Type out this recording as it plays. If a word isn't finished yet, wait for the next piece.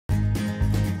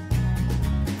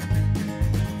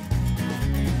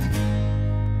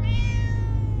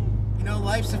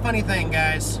Life's a funny thing,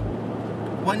 guys.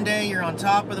 One day you're on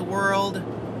top of the world.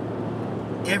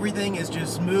 Everything is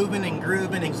just moving and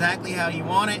grooving exactly how you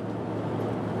want it.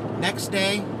 Next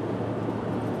day,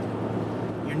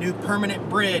 your new permanent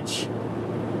bridge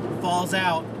falls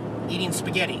out eating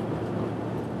spaghetti.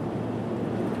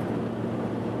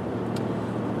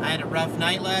 I had a rough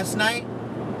night last night.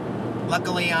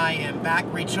 Luckily, I am back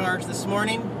recharged this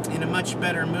morning in a much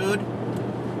better mood.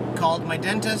 Called my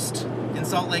dentist in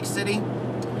Salt Lake City,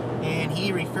 and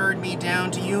he referred me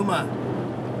down to Yuma.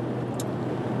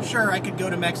 Sure, I could go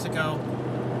to Mexico.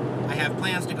 I have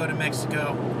plans to go to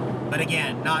Mexico, but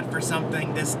again, not for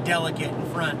something this delicate in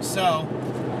front. So,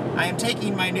 I am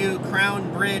taking my new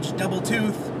Crown Bridge double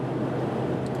tooth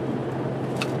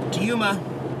to Yuma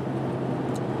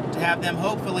to have them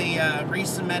hopefully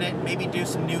re-cement it, maybe do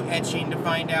some new etching to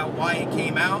find out why it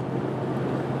came out.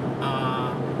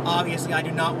 Obviously, I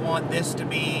do not want this to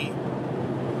be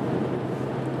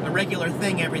a regular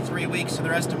thing every 3 weeks for the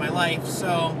rest of my life,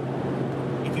 so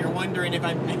if you're wondering if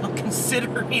I'm now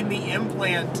considering the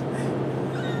implant,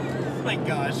 oh my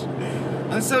gosh,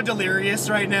 I'm so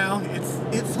delirious right now.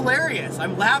 It's hilarious.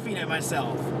 I'm laughing at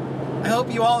myself. I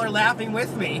hope you all are laughing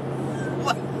with me.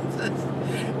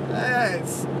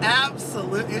 It's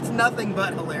it's nothing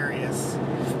but hilarious.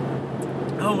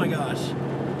 Oh my gosh.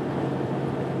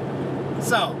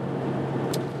 So,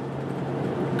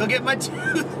 go get my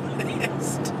tooth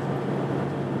fixed.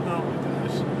 Oh my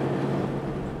gosh.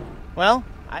 Well,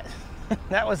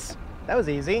 that was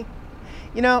easy.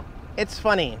 You know, it's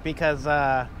funny because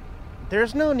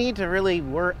there's no need to really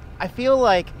work. I feel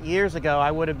like years ago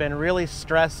I would have been really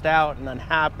stressed out and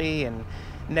unhappy and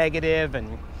negative,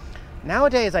 and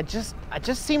nowadays I just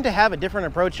seem to have a different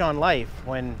approach on life.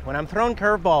 When I'm throwing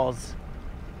curveballs,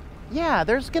 yeah,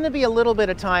 there's going to be a little bit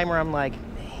of time where I'm like,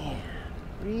 man,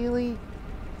 really?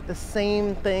 The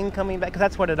same thing coming back? Because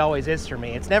that's what it always is for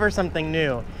me. It's never something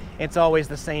new. It's always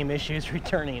the same issues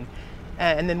returning.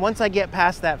 And then once I get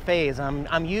past that phase,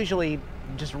 I'm usually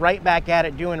just right back at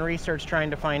it, doing research,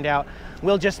 trying to find out.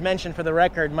 We'll just mention for the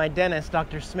record, my dentist,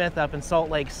 Dr. Smith, up in Salt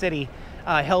Lake City,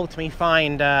 helped me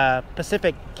find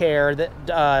Pacific Care,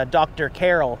 Dr.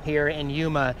 Carroll here in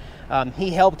Yuma.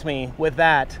 He helped me with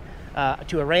that.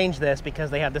 To arrange this because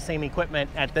they have the same equipment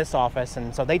at this office,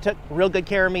 and so they took real good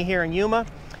care of me here in Yuma,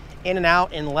 in and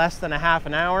out in less than a half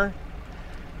an hour.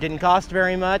 Didn't cost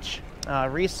very much.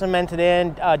 Re-cemented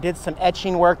in, did some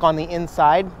etching work on the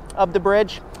inside of the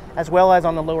bridge as well as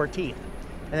on the lower teeth,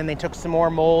 and then they took some more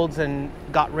molds and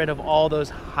got rid of all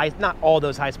those not all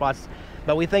those high spots,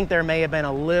 but we think there may have been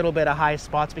a little bit of high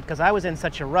spots because I was in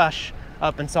such a rush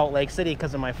up in Salt Lake City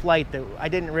because of my flight that I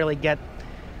didn't really get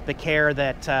the care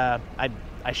that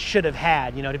I should have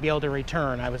had, you know, to be able to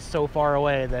return. I was so far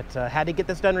away that had to get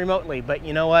this done remotely. But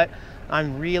you know what?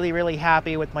 I'm really, really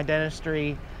happy with my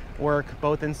dentistry work,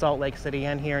 both in Salt Lake City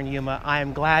and here in Yuma. I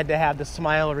am glad to have the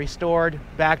smile restored,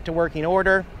 back to working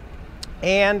order.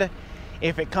 And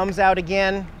if it comes out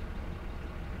again,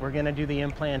 we're gonna do the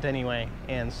implant anyway.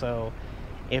 And so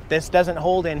if this doesn't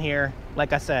hold in here,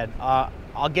 like I said,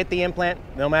 I'll get the implant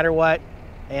no matter what.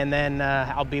 And then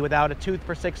I'll be without a tooth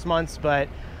for 6 months, but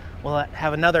we'll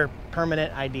have another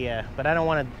permanent idea. But I don't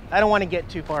want to get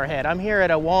too far ahead. I'm here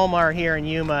at a Walmart here in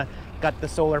Yuma, got the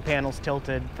solar panels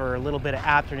tilted for a little bit of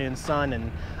afternoon sun,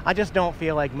 and I just don't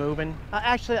feel like moving.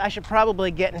 Actually, I should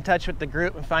probably get in touch with the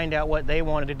group and find out what they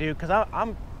wanted to do, because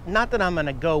I'm not that I'm going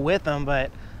to go with them,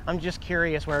 but I'm just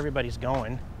curious where everybody's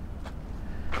going.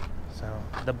 So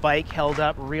the bike held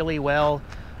up really well.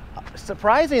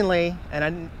 Surprisingly,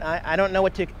 and I don't know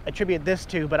what to attribute this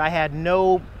to, but I had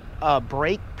no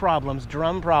brake problems,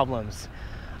 drum problems.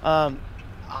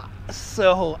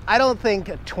 So I don't think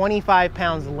 25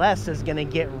 pounds less is going to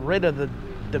get rid of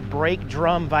the brake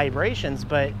drum vibrations,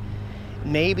 but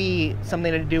maybe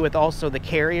something to do with also the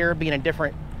carrier being a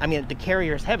different, I mean, the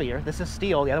carrier is heavier. This is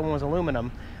steel, the other one was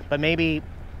aluminum, but maybe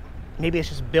it's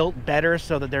just built better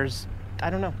so that there's, I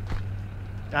don't know.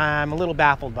 I'm a little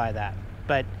baffled by that,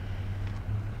 but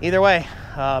either way,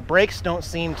 brakes don't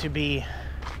seem to be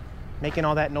making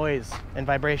all that noise and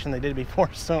vibration they did before,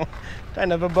 so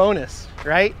kind of a bonus,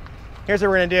 right? Here's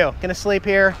what we're gonna do. Gonna sleep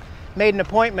here. Made an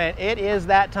appointment. It is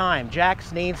that time.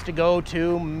 Jax needs to go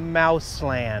to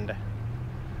Mouseland.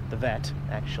 The vet,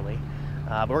 actually.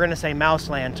 But we're gonna say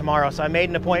Mouseland tomorrow. So I made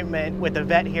an appointment with the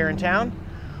vet here in town.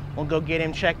 We'll go get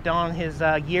him checked on his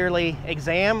yearly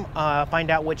exam, find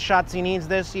out which shots he needs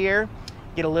this year,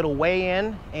 get a little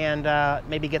weigh-in, and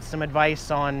maybe get some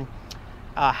advice on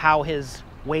how his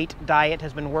weight diet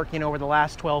has been working over the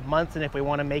last 12 months, and if we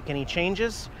want to make any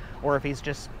changes, or if he's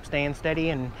just staying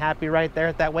steady and happy right there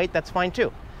at that weight, that's fine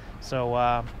too. So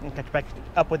I'll catch back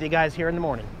up with you guys here in the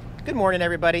morning. Good morning,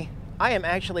 everybody. I am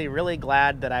actually really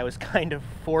glad that I was kind of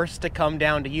forced to come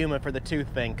down to Yuma for the tooth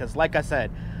thing, because like I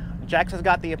said, Jax has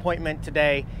got the appointment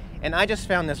today, and I just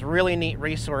found this really neat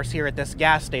resource here at this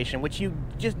gas station, which you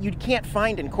can't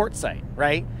find in Quartzsite,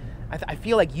 right? I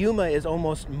feel like Yuma is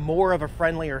almost more of a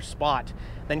friendlier spot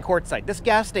than Quartzsite. This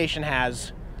gas station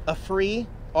has a free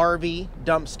RV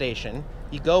dump station.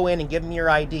 You go in and give them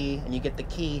your ID, and you get the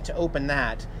key to open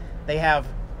that. They have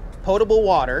potable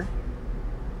water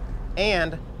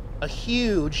and a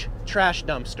huge trash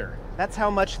dumpster. That's how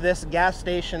much this gas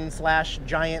station slash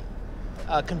giant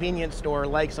convenience store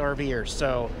likes RVers.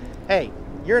 So, hey,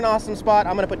 you're an awesome spot.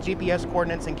 I'm gonna put GPS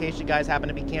coordinates in case you guys happen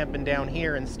to be camping down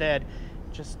here instead.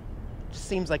 Just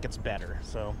seems like it's better.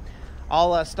 So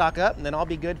I'll stock up, and then I'll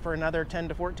be good for another 10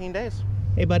 to 14 days.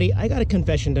 Hey buddy, I got a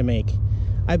confession to make.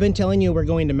 I've been telling you we're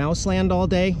going to Mouseland all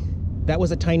day. That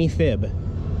was a tiny fib.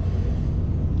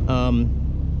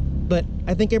 But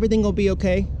I think everything will be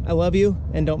okay. I love you,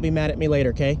 and don't be mad at me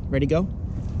later, okay? Ready, go?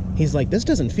 He's like, this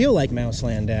doesn't feel like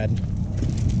Mouseland, Dad.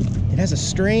 It has a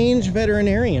strange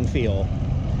veterinarian feel.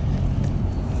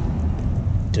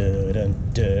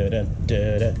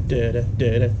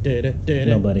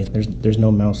 No, buddy, there's no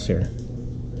mouse here.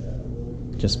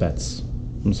 Just pets.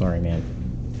 I'm sorry, man.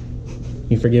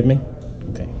 You forgive me?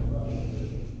 Okay.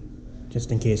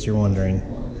 Just in case you're wondering,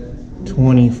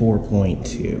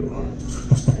 24.2.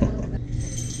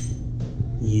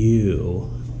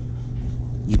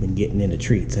 You've been getting into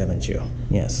treats, haven't you?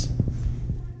 Yes.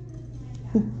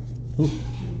 Ooh,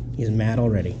 he's mad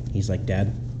already. He's like,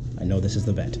 Dad, I know this is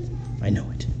the vet. I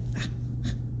know it.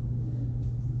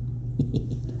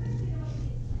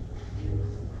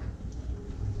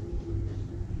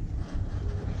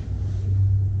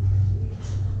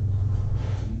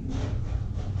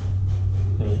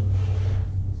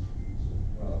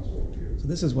 So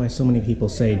this is why so many people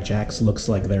say Jax looks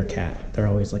like their cat. They're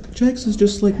always like, Jax is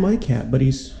just like my cat, but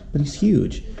he's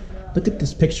huge. Look at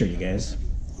this picture, you guys.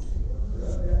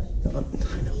 I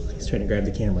know, he's trying to grab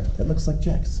the camera. That looks like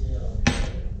Jax.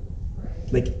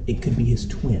 Like, it could be his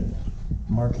twin.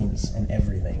 Markings and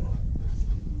everything.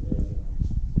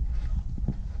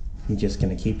 You're just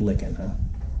gonna keep licking, huh?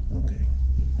 Okay.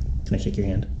 Can I shake your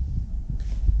hand?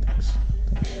 Thanks.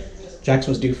 Jax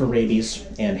was due for rabies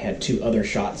and had 2 other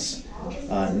shots.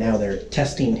 Now they're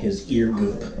testing his ear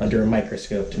goop under a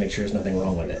microscope to make sure there's nothing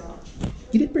wrong with it.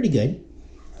 You did pretty good.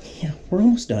 Yeah, we're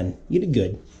almost done. You did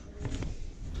good.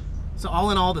 So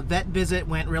all in all, the vet visit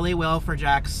went really well for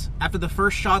Jax. After the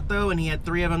first shot though, and he had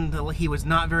 3 of them, he was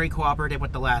not very cooperative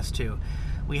with the last 2.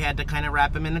 We had to kind of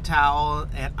wrap him in a towel,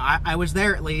 and I was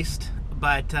there at least,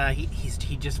 but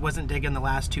he just wasn't digging the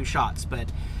last 2 shots.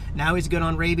 But now he's good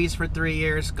on rabies for 3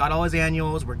 years, got all his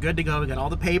annuals, we're good to go. We got all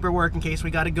the paperwork in case we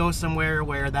got to go somewhere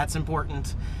where that's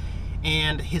important.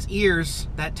 And his ears,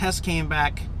 that test came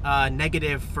back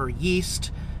negative for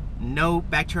yeast, no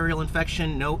bacterial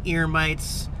infection, no ear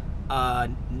mites,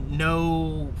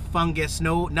 no fungus,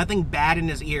 nothing bad in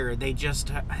his ear. They just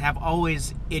have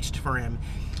always itched for him.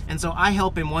 And so I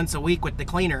help him once a week with the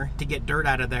cleaner to get dirt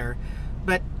out of there.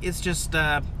 But it's just,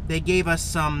 they gave us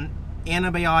some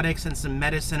antibiotics and some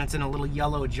medicine. It's in a little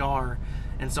yellow jar.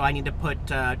 And so I need to put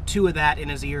 2 of that in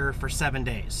his ear for 7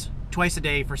 days. Twice a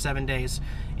day for 7 days.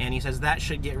 And he says that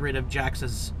should get rid of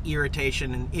Jax's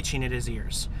irritation and itching at his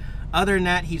ears. Other than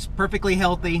that, he's perfectly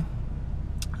healthy.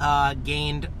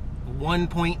 Gained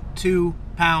 1.2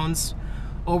 pounds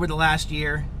over the last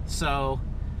year, so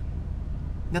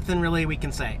nothing really we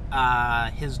can say.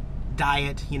 His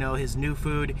diet, you know, his new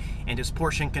food and his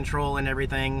portion control and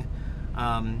everything,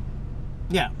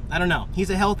 yeah, I don't know. He's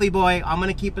a healthy boy. I'm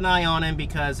gonna keep an eye on him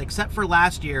because except for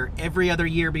last year, every other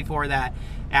year before that,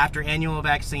 after annual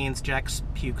vaccines, Jax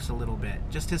pukes a little bit.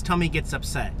 Just his tummy gets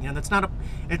upset. You know, that's not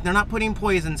if they're not putting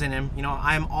poisons in him. You know,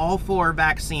 I'm all for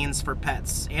vaccines for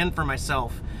pets and for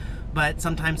myself, but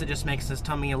sometimes it just makes his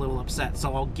tummy a little upset.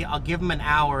 So I'll give him an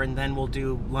hour and then we'll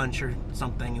do lunch or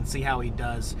something and see how he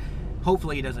does.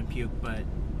 Hopefully he doesn't puke, but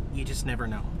you just never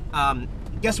know.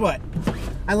 Guess what?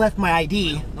 I left my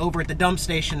ID over at the dump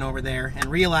station over there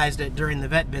and realized it during the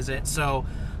vet visit, so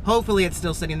hopefully it's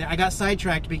still sitting there. I got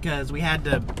sidetracked because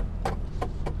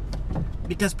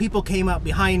because people came up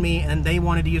behind me and they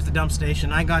wanted to use the dump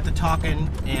station. I got to talking,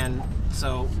 and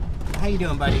so, how you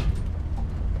doing, buddy?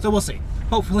 So we'll see.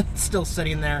 Hopefully it's still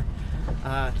sitting there.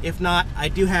 If not, I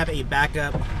do have a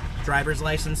backup driver's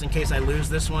license in case I lose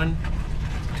this one.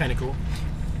 Kind of cool.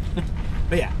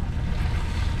 But yeah.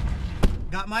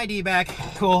 Got my ID back.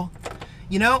 Cool.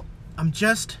 You know, I'm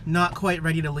just not quite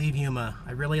ready to leave Yuma.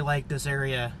 I really like this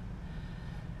area.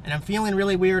 And I'm feeling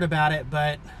really weird about it,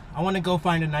 but I want to go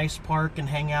find a nice park and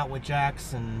hang out with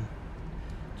Jax and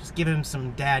just give him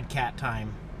some dad cat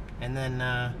time. And then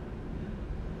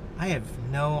I have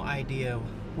no idea.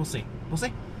 We'll see. We'll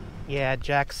see. Yeah,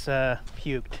 Jax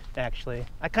puked, actually.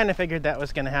 I kind of figured that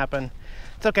was going to happen.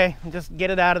 It's okay. Just get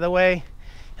it out of the way.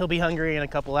 He'll be hungry in a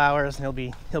couple hours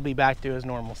and he'll be back to his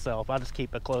normal self. I'll just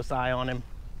keep a close eye on him.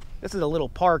 This is a little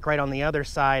park right on the other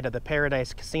side of the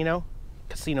Paradise Casino.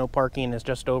 Casino parking is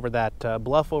just over that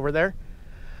bluff over there.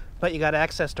 But you got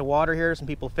access to water here, some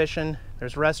people fishing,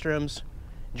 there's restrooms,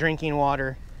 drinking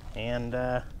water, and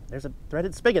there's a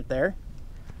threaded spigot there.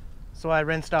 So I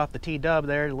rinsed off the T-dub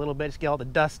there a little bit, just get all the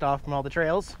dust off from all the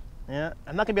trails. Yeah,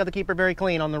 I'm not gonna be able to keep her very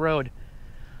clean on the road,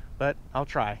 but I'll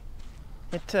try.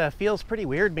 It feels pretty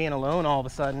weird being alone all of a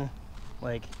sudden.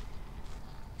 Like,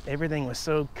 everything was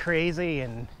so crazy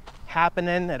and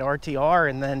happening at RTR,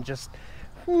 and then just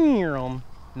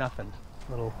nothing.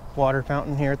 Little water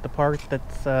fountain here at the park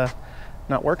that's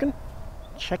not working.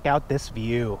 Check out this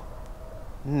view.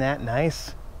 Isn't that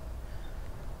nice?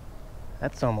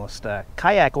 That's almost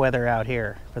kayak weather out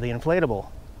here for the inflatable.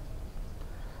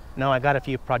 No, I got a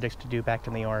few projects to do back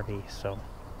in the RV, so.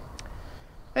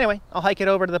 Anyway, I'll hike it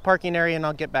over to the parking area and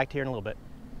I'll get back to here in a little bit.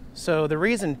 So the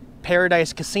reason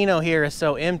Paradise Casino here is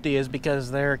so empty is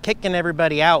because they're kicking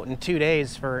everybody out in 2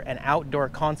 days for an outdoor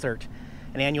concert,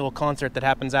 an annual concert that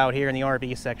happens out here in the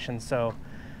RV section. So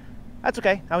that's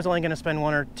okay. I was only going to spend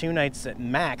 1 or 2 nights at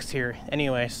max here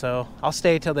anyway, so I'll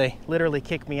stay till they literally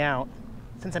kick me out.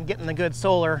 Since I'm getting the good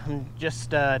solar, I'm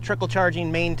just trickle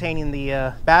charging, maintaining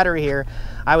the battery here.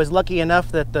 I was lucky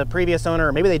enough that the previous owner,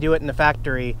 or maybe they do it in the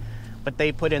factory, but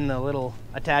they put in the little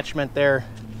attachment there,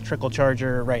 trickle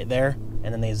charger right there,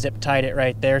 and then they zip tied it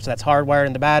right there, so that's hardwired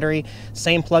in the battery.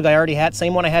 Same plug I already had,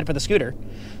 same one I had for the scooter.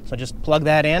 So just plug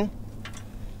that in,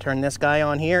 turn this guy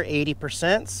on here,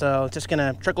 80%, so just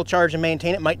gonna trickle charge and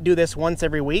maintain it. Might do this once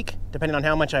every week, depending on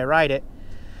how much I ride it.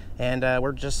 And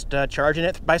we're just charging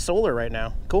it by solar right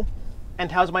now. Cool.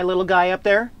 And how's my little guy up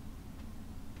there?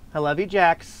 I love you,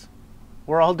 Jax.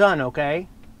 We're all done, okay?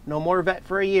 No more vet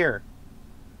for a year.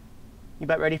 You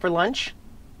about ready for lunch?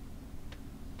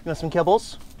 You want some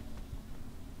kibbles?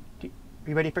 Are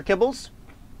you ready for kibbles?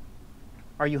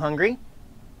 Are you hungry?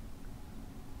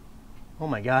 Oh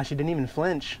my gosh, you didn't even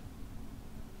flinch.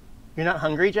 You're not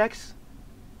hungry, Jax?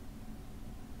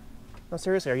 No,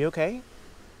 seriously, are you okay?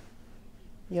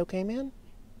 You okay, man?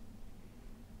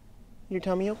 Your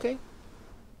tummy okay?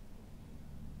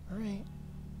 All right.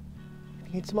 If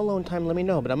you need some alone time, let me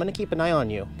know, but I'm gonna keep an eye on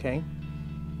you, okay?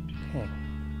 Okay.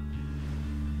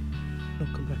 Oh,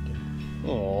 come back in.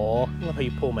 Aw, I love how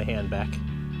you pull my hand back.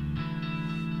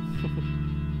 All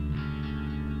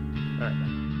right, bye.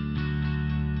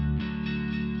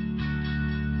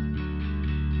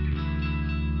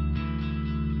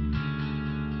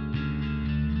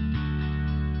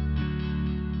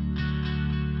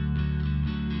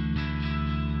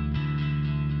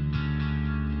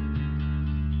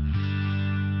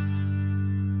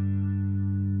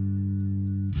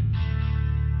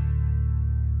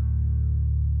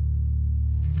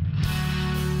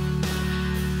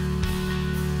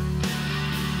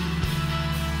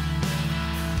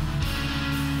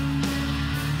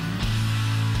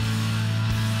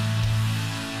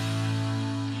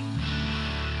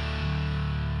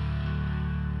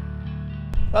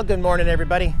 Well, good morning,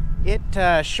 everybody. It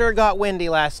sure got windy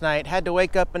last night. Had to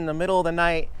wake up in the middle of the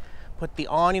night, put the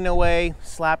awning away,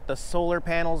 slap the solar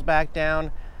panels back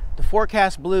down. The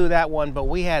forecast blew that one, but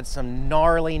we had some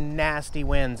gnarly, nasty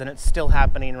winds, and it's still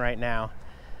happening right now.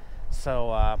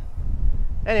 So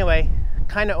anyway,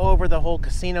 kind of over the whole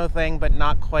casino thing, but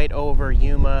not quite over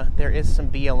Yuma. There is some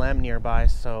BLM nearby,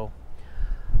 so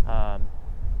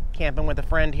camping with a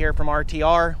friend here from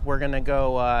RTR. We're gonna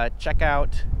go check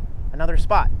out another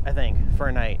spot, I think, for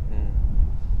a night and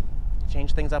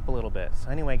change things up a little bit. So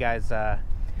anyway, guys, have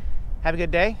a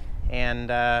good day, and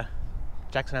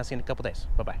Jackson, I'll see you in a couple days.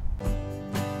 Bye-bye.